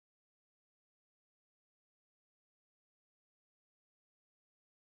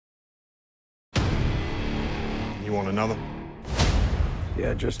You want another?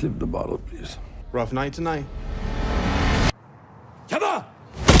 Yeah, just leave the bottle, please. Rough night tonight. Come on!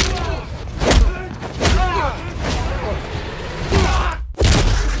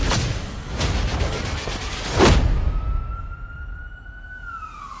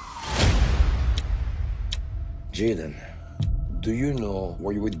 Jaden, do you know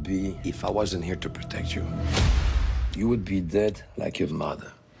where you would be if I wasn't here to protect you? You would be dead like your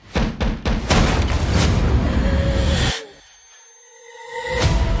mother.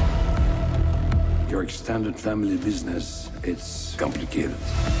 Your extended family business, it's complicated.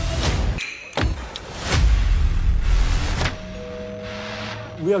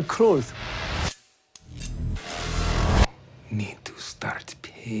 We are close. Need to start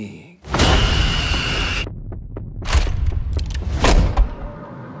paying.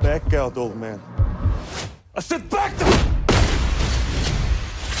 Back out, old man. I said back to...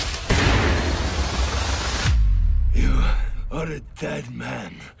 You are a dead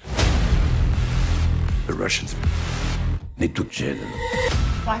man. The Russians, they took Jaden.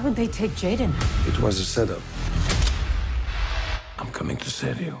 Why would they take Jaden? It was a setup. I'm coming to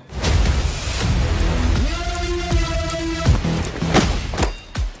save you.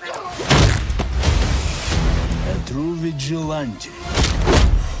 A true vigilante.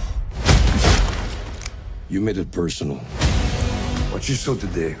 You made it personal. What you saw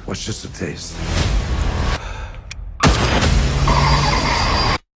today was just a taste.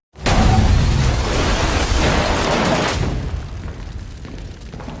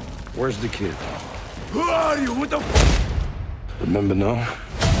 Where's the kid? Who are you? What the Remember now?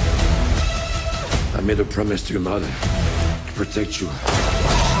 I made a promise to your mother to protect you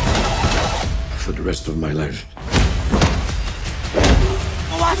for the rest of my life.